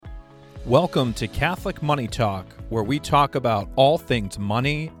Welcome to Catholic Money Talk, where we talk about all things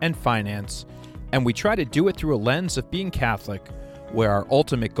money and finance, and we try to do it through a lens of being Catholic, where our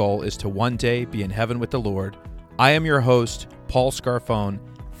ultimate goal is to one day be in heaven with the Lord. I am your host, Paul Scarfone.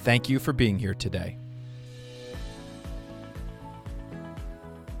 Thank you for being here today.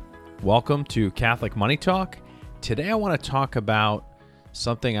 Welcome to Catholic Money Talk. Today I want to talk about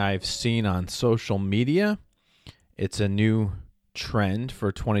something I've seen on social media. It's a new trend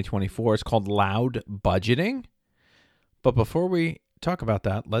for 2024. It's called loud budgeting. But before we talk about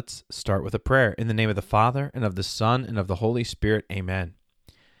that, let's start with a prayer. In the name of the Father, and of the Son, and of the Holy Spirit, amen.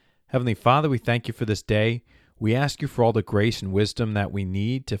 Heavenly Father, we thank you for this day. We ask you for all the grace and wisdom that we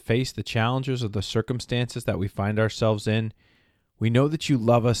need to face the challenges of the circumstances that we find ourselves in. We know that you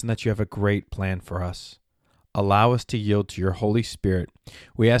love us and that you have a great plan for us. Allow us to yield to your Holy Spirit.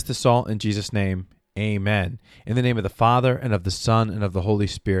 We ask this all in Jesus' name. Amen. In the name of the Father, and of the Son, and of the Holy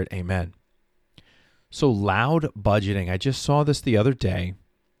Spirit, amen. So loud budgeting. I just saw this the other day.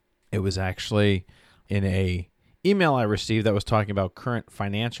 It was actually in a email I received that was talking about current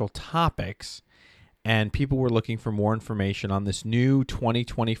financial topics, and people were looking for more information on this new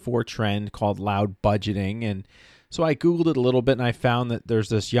 2024 trend called loud budgeting. And so I Googled it a little bit, and I found that there's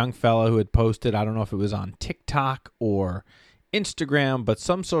this young fellow who had posted, I don't know if it was on TikTok or Instagram, but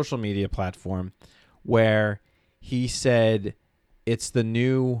some social media platform, where he said, it's the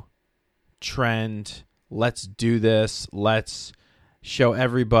new trend. Let's do this. Let's show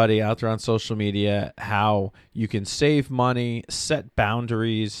everybody out there on social media how you can save money, set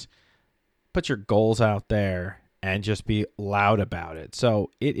boundaries, put your goals out there, and just be loud about it. So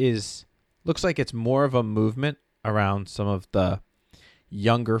looks like it's more of a movement around some of the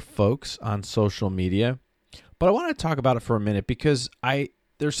younger folks on social media. But I want to talk about it for a minute because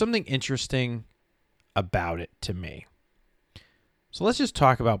there's something interesting about it to me. So let's just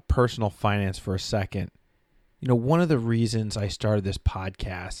talk about personal finance for a second. You know, one of the reasons I started this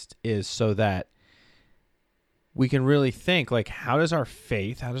podcast is so that we can really think, like, how does our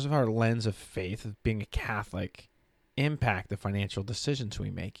lens of faith, of being a Catholic, impact the financial decisions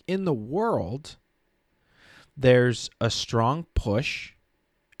we make? In the world, there's a strong push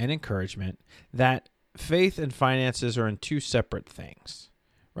and encouragement that faith and finances are in two separate things,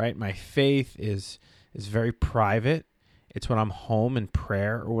 right? My faith is very private. It's when I'm home in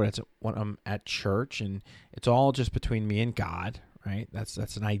prayer, or when I'm at church, and it's all just between me and God, right?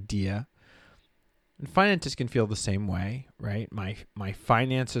 That's an idea. And finances can feel the same way, right? My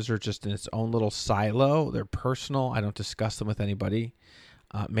finances are just in its own little silo. They're personal. I don't discuss them with anybody.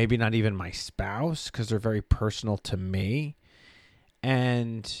 Maybe not even my spouse, because they're very personal to me.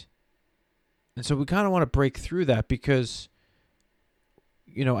 And so we kind of want to break through that because,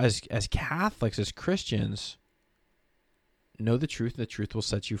 you know, as Catholics, as Christians, know the truth, and the truth will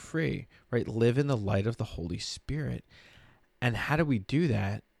set you free, right? Live in the light of the Holy Spirit. And how do we do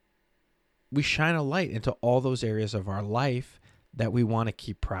that? We shine a light into all those areas of our life that we want to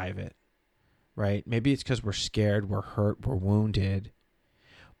keep private, right? Maybe it's because we're scared, we're hurt, we're wounded.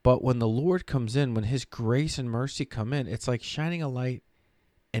 But when the Lord comes in, when his grace and mercy come in, it's like shining a light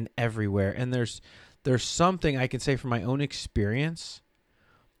in everywhere. And there's something I can say from my own experience.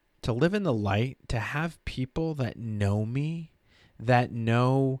 To live in the light, to have people that know me, that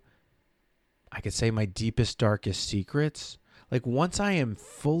know, I could say, my deepest, darkest secrets. Like, once I am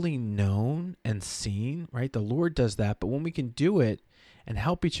fully known and seen, right, the Lord does that. But when we can do it and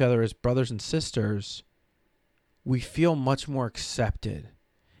help each other as brothers and sisters, we feel much more accepted.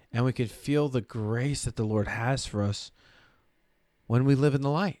 And we can feel the grace that the Lord has for us when we live in the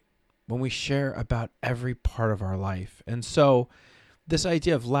light, when we share about every part of our life. And so this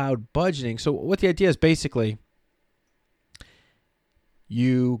idea of loud budgeting. So what the idea is, basically,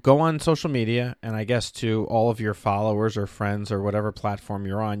 you go on social media, and I guess to all of your followers or friends or whatever platform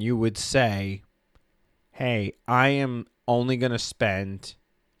you're on, you would say, hey, I am only going to spend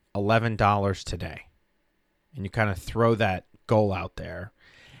 $11 today. And you kind of throw that goal out there.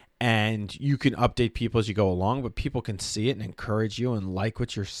 And you can update people as you go along, but people can see it and encourage you and like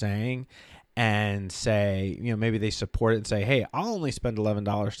what you're saying. And say, you know, maybe they support it and say, hey, I'll only spend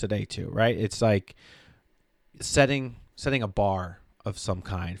 $11 today too, right? It's like setting a bar of some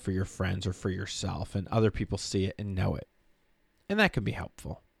kind for your friends or for yourself, and other people see it and know it. And that can be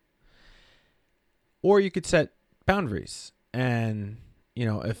helpful. Or you could set boundaries. And, you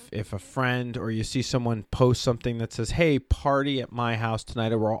know, if a friend, or you see someone post something that says, hey, party at my house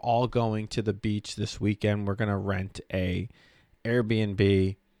tonight, or we're all going to the beach this weekend, we're going to rent a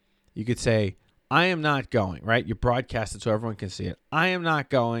Airbnb. You could say, I am not going, right? You broadcast it so everyone can see it. I am not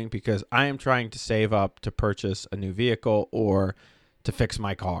going because I am trying to save up to purchase a new vehicle or to fix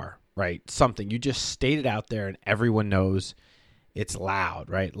my car, right? Something. You just state it out there and everyone knows it's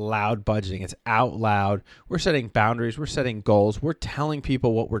loud, right? Loud budgeting. It's out loud. We're setting boundaries. We're setting goals. We're telling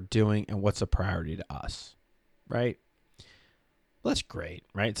people what we're doing and what's a priority to us, right? Well, that's great,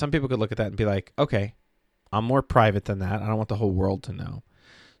 right? Some people could look at that and be like, okay, I'm more private than that. I don't want the whole world to know.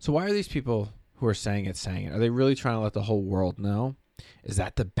 So why are these people who are saying it? Are they really trying to let the whole world know? Is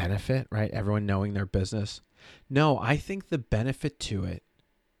that the benefit, right? Everyone knowing their business? No, I think the benefit to it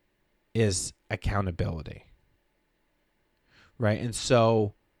is accountability, right? And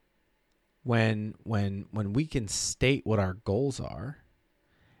so when we can state what our goals are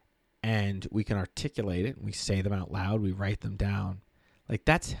and we can articulate it, we say them out loud, we write them down, like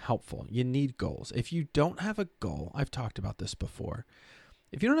that's helpful. You need goals. If you don't have a goal, I've talked about this before.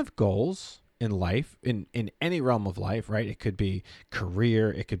 If you don't have goals in life, in any realm of life, right? It could be career,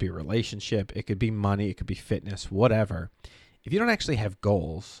 it could be relationship, it could be money, it could be fitness, whatever. If you don't actually have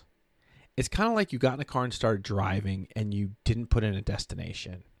goals, it's kind of like you got in a car and started driving and you didn't put in a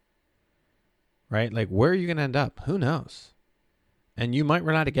destination, right? Like, where are you going to end up? Who knows? And you might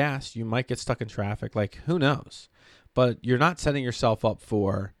run out of gas. You might get stuck in traffic. Like, who knows? But you're not setting yourself up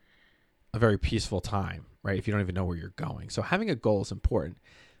for a very peaceful time, right? If you don't even know where you're going. So having a goal is important.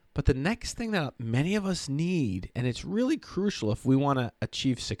 But the next thing that many of us need, and it's really crucial if we want to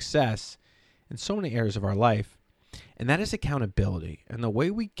achieve success in so many areas of our life, and that is accountability. And the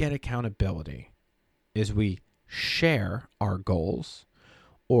way we get accountability is we share our goals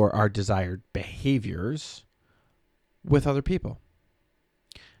or our desired behaviors with other people.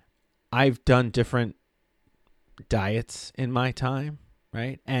 I've done different diets in my time,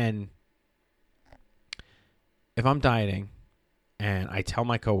 right? And if I'm dieting and I tell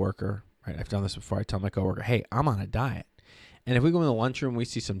my coworker, right, I've done this before, I tell my coworker, hey, I'm on a diet. And if we go in the lunchroom, we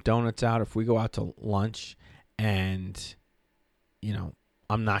see some donuts out, if we go out to lunch and, you know,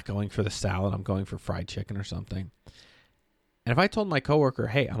 I'm not going for the salad, I'm going for fried chicken or something. And if I told my coworker,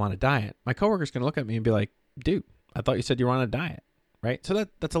 hey, I'm on a diet, my coworker's going to look at me and be like, dude, I thought you said you were on a diet, right? So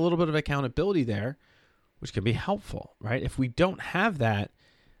that's a little bit of accountability there, which can be helpful, right? If we don't have that,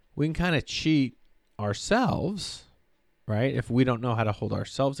 we can kind of cheat ourselves, right? If we don't know how to hold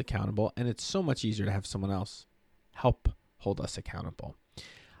ourselves accountable, and it's so much easier to have someone else help hold us accountable.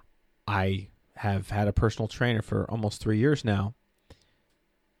 I have had a personal trainer for almost 3 years now.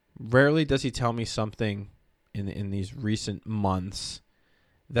 Rarely does he tell me something in these recent months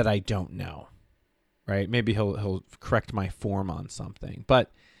that I don't know, right? Maybe he'll correct my form on something,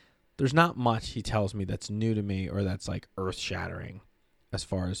 but there's not much he tells me that's new to me or that's like earth-shattering as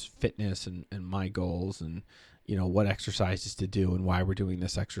far as fitness and my goals and, you know, what exercises to do and why we're doing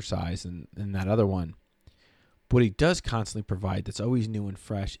this exercise and that other one. But what he does constantly provide that's always new and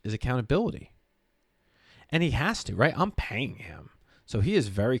fresh is accountability. And he has to, right? I'm paying him. So he is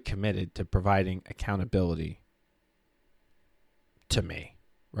very committed to providing accountability to me,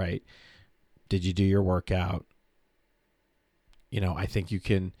 right? Did you do your workout? You know, I think you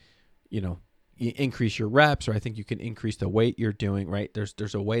can, you know, increase your reps, or I think you can increase the weight you're doing, right?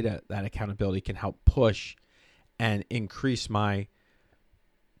 There's a way that accountability can help push and increase my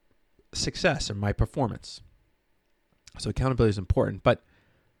success and my performance. So accountability is important. But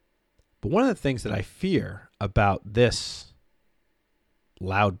one of the things that I fear about this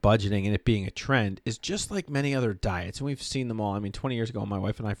loud budgeting and it being a trend is just like many other diets, and we've seen them all. I mean, 20 years ago, my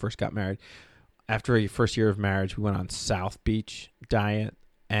wife and I first got married. After a first year of marriage, we went on South Beach diet,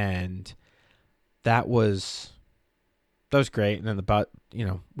 and that was great. And then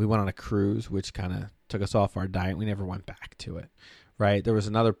we went on a cruise, which kind of took us off our diet. We never went back to it, right? There was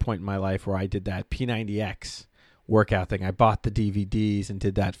another point in my life where I did that P90X workout thing. I bought the DVDs and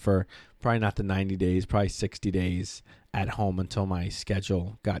did that for probably not the 90 days, probably 60 days at home until my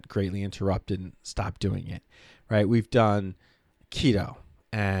schedule got greatly interrupted and stopped doing it, right? We've done keto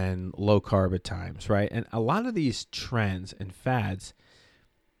and low carb at times, right? And a lot of these trends and fads,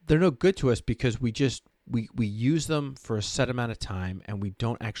 they're no good to us because we use them for a set amount of time and we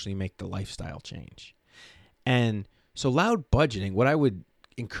don't actually make the lifestyle change. And so loud budgeting, what I would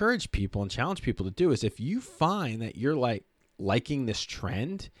encourage people and challenge people to do is if you find that you're liking this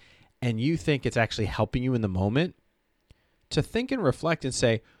trend and you think it's actually helping you in the moment, to think and reflect and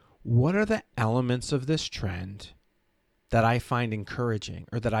say, what are the elements of this trend that I find encouraging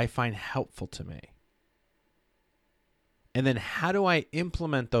or that I find helpful to me? And then how do I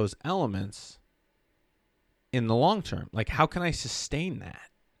implement those elements in the long term? Like, how can I sustain that?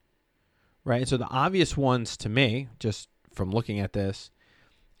 Right? And so the obvious ones to me, just from looking at this,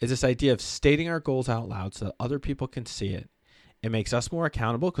 is this idea of stating our goals out loud so that other people can see it. It makes us more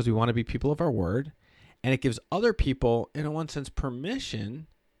accountable because we want to be people of our word. And it gives other people, in one sense, permission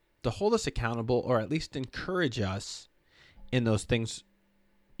to hold us accountable, or at least encourage us in those things,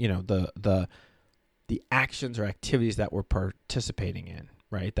 the actions or activities that we're participating in,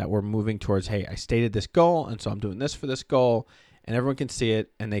 right? That we're moving towards, hey, I stated this goal, and so I'm doing this for this goal, and everyone can see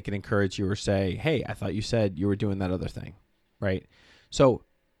it, and they can encourage you or say, hey, I thought you said you were doing that other thing, right? So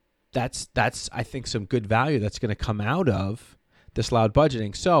that's I think, some good value that's going to come out of this loud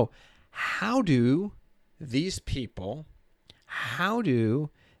budgeting. So how do these people, how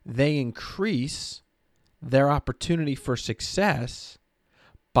do they increase their opportunity for success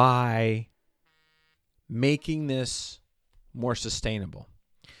by making this more sustainable?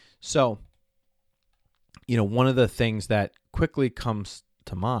 So, one of the things that quickly comes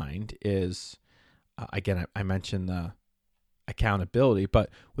to mind is, again, I mentioned the accountability, but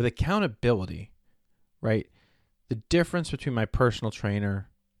with accountability, right, the difference between my personal trainer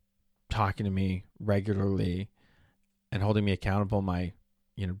talking to me regularly and holding me accountable, my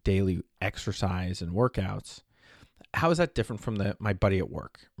daily exercise and workouts, how is that different from my buddy at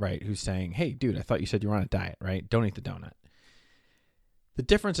work, right, who's saying, hey, dude, I thought you said you were on a diet, right? Don't eat the donut. The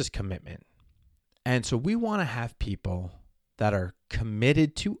difference is commitment. And so we want to have people that are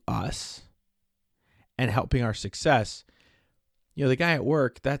committed to us and helping our success. The guy at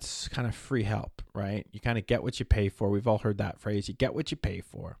work, that's kind of free help, right? You kind of get what you pay for. We've all heard that phrase, you get what you pay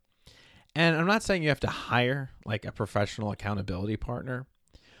for. And I'm not saying you have to hire like a professional accountability partner,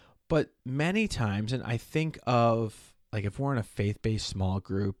 but many times, and I think of like if we're in a faith-based small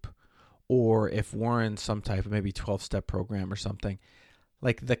group, or if we're in some type of maybe 12-step program or something,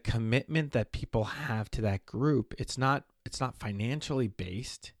 like the commitment that people have to that group, it's not financially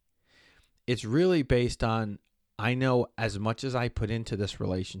based. It's really based on, I know as much as I put into this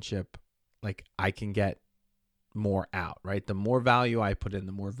relationship, like I can get more out, right? The more value I put in,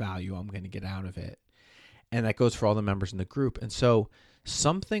 the more value I'm going to get out of it. And that goes for all the members in the group. And so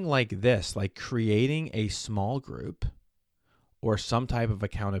something like this, like creating a small group or some type of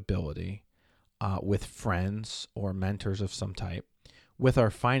accountability with friends or mentors of some type with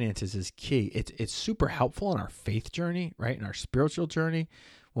our finances is key. It's super helpful in our faith journey, right? In our spiritual journey,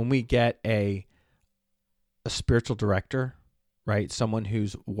 when we get a spiritual director, right? Someone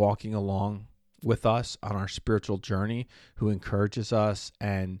who's walking along with us on our spiritual journey, who encourages us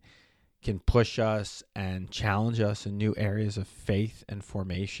and can push us and challenge us in new areas of faith and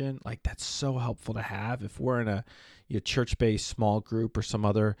formation. Like that's so helpful to have. If we're in a church-based small group or some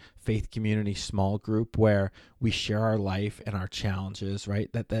other faith community small group where we share our life and our challenges, right?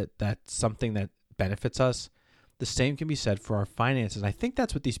 That's something that benefits us. The same can be said for our finances. I think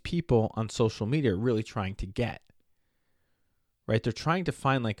that's what these people on social media are really trying to get, right? They're trying to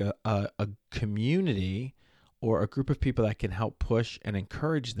find like a community or a group of people that can help push and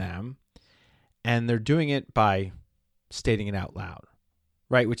encourage them. And they're doing it by stating it out loud,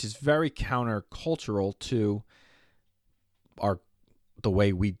 right? Which is very countercultural to the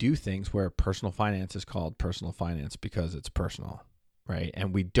way we do things, where personal finance is called personal finance because it's personal, right?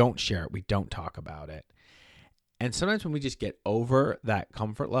 And we don't share it. We don't talk about it. And sometimes when we just get over that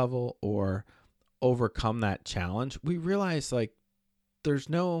comfort level or overcome that challenge, we realize like there's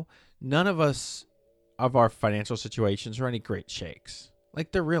none of us of our financial situations are any great shakes.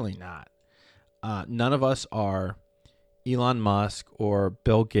 Like they're really not. None of us are Elon Musk or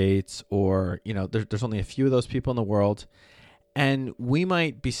Bill Gates or, there's only a few of those people in the world. And we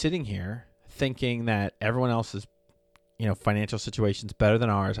might be sitting here thinking that everyone else's, financial situation's better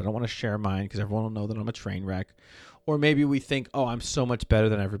than ours. I don't want to share mine because everyone will know that I'm a train wreck. Or maybe we think, oh, I'm so much better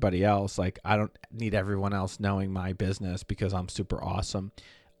than everybody else. Like I don't need everyone else knowing my business because I'm super awesome.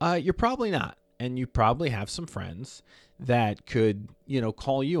 You're probably not. And you probably have some friends that could,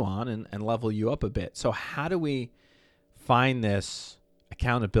 call you on and level you up a bit. So how do we find this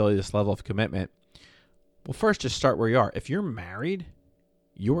accountability, this level of commitment? Well, first, just start where you are. If you're married,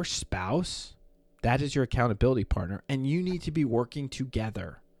 your spouse, that is your accountability partner, and you need to be working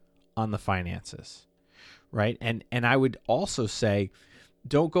together on the finances, right? And I would also say,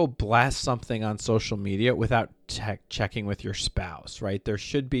 don't go blast something on social media without checking with your spouse, right? There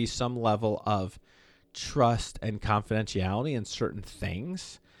should be some level of trust and confidentiality in certain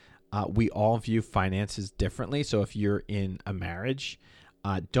things. We all view finances differently. So if you're in a marriage,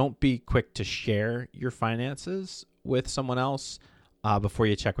 don't be quick to share your finances with someone else before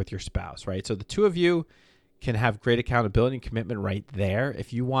you check with your spouse, right? So the two of you can have great accountability and commitment right there.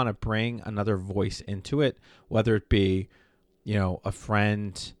 If you want to bring another voice into it, whether it be, a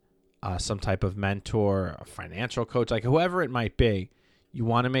friend, some type of mentor, a financial coach, like whoever it might be, you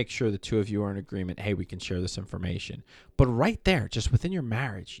want to make sure the two of you are in agreement. Hey, we can share this information. But right there, just within your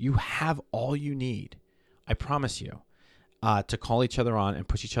marriage, you have all you need. I promise you. to call each other on and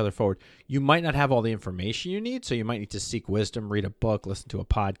push each other forward. You might not have all the information you need, so you might need to seek wisdom, read a book, listen to a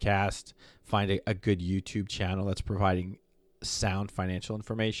podcast, find a good YouTube channel that's providing sound financial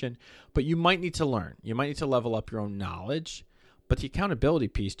information. But you might need to learn. You might need to level up your own knowledge. But the accountability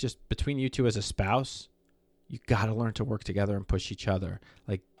piece, just between you two as a spouse, you got to learn to work together and push each other.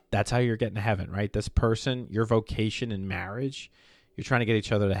 Like, that's how you're getting to heaven, right? This person, your vocation in marriage, you're trying to get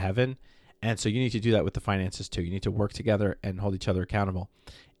each other to heaven. And so you need to do that with the finances too. You need to work together and hold each other accountable.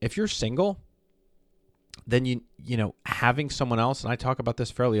 If you're single, then you know, having someone else, and I talk about this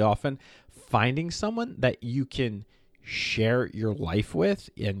fairly often, finding someone that you can share your life with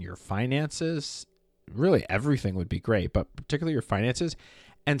and your finances, really everything would be great, but particularly your finances,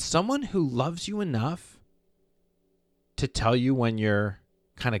 and someone who loves you enough to tell you when you're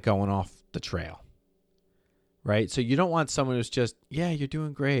kind of going off the trail, right? So you don't want someone who's just, yeah, you're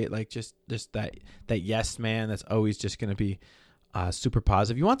doing great, like just that yes man that's always just going to be super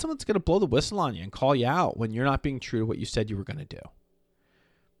positive. You want someone that's going to blow the whistle on you and call you out when you're not being true to what you said you were going to do,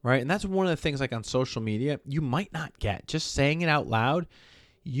 right? And that's one of the things, like on social media, you might not get. Just saying it out loud,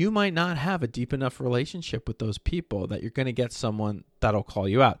 you might not have a deep enough relationship with those people that you're going to get someone that'll call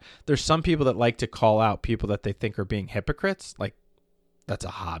you out. There's some people that like to call out people that they think are being hypocrites. Like, that's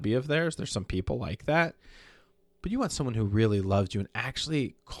a hobby of theirs. There's some people like that. But you want someone who really loves you and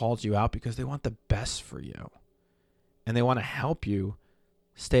actually calls you out because they want the best for you. And they want to help you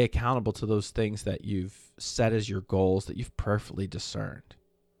stay accountable to those things that you've set as your goals, that you've perfectly discerned.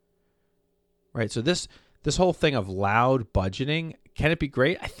 Right? So this whole thing of loud budgeting, can it be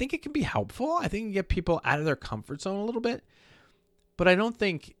great? I think it can be helpful. I think it can get people out of their comfort zone a little bit. But I don't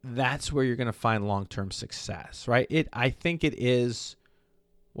think that's where you're going to find long-term success, right? I think it is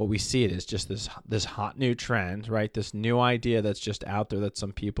what we see it is just this hot new trend, right? This new idea that's just out there that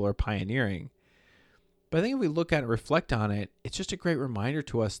some people are pioneering. But I think if we look at it and reflect on it, it's just a great reminder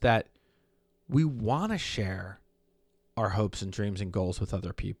to us that we want to share our hopes and dreams and goals with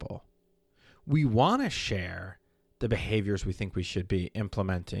other people. We want to share the behaviors we think we should be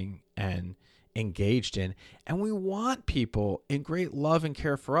implementing and engaged in. And we want people in great love and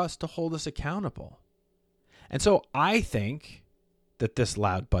care for us to hold us accountable. And so I think that this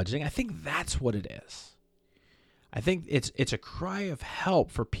loud budgeting, I think that's what it is. I think it's a cry of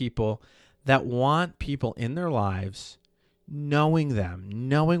help for people that want people in their lives knowing them,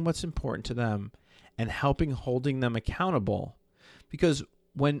 knowing what's important to them, and holding them accountable. Because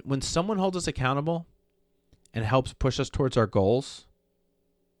when someone holds us accountable and helps push us towards our goals,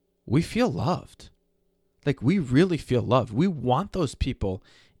 we feel loved. Like, we really feel loved. We want those people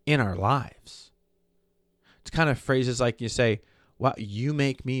in our lives. It's kind of phrases like you say, wow, you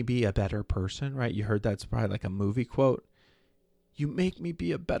make me be a better person, right? You heard that's probably like a movie quote. You make me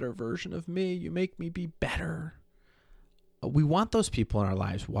be a better version of me. You make me be better. We want those people in our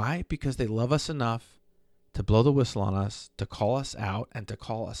lives. Why? Because they love us enough to blow the whistle on us, to call us out, and to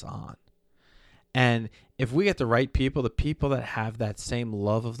call us on. And if we get the right people, the people that have that same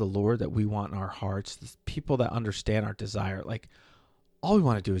love of the Lord that we want in our hearts, the people that understand our desire, like, all we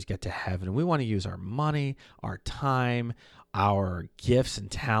want to do is get to heaven. We want to use our money, our time, our gifts and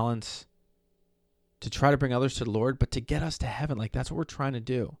talents to try to bring others to the Lord, but to get us to heaven. Like, that's what we're trying to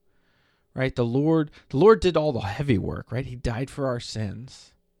do, right? The Lord did all the heavy work, right? He died for our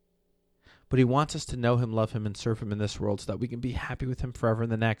sins, but he wants us to know him, love him, and serve him in this world so that we can be happy with him forever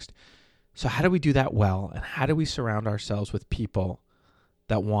in the next. So how do we do that well? And how do we surround ourselves with people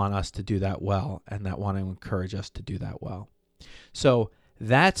that want us to do that well and that want to encourage us to do that well? So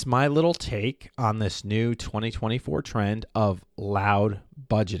that's my little take on this new 2024 trend of loud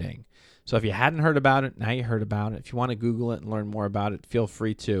budgeting. So if you hadn't heard about it, now you heard about it. If you want to Google it and learn more about it, feel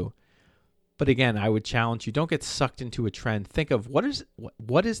free to. But again, I would challenge you, don't get sucked into a trend. Think of what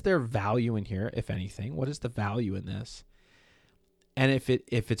is their value in here, if anything? What is the value in this? And if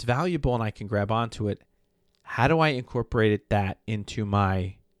it's valuable and I can grab onto it, how do I incorporate that into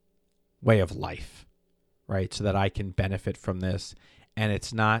my way of life, right? So that I can benefit from this. And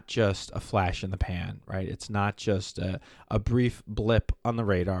it's not just a flash in the pan, right? It's not just a brief blip on the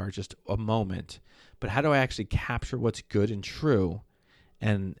radar, just a moment. But how do I actually capture what's good and true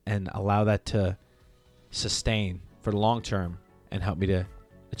and allow that to sustain for the long term and help me to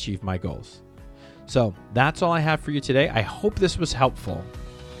achieve my goals? So that's all I have for you today. I hope this was helpful.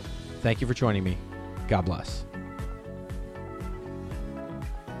 Thank you for joining me. God bless.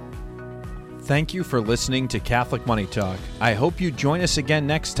 Thank you for listening to Catholic Money Talk. I hope you join us again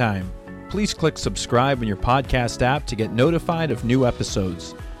next time. Please click subscribe in your podcast app to get notified of new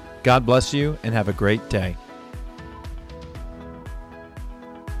episodes. God bless you and have a great day.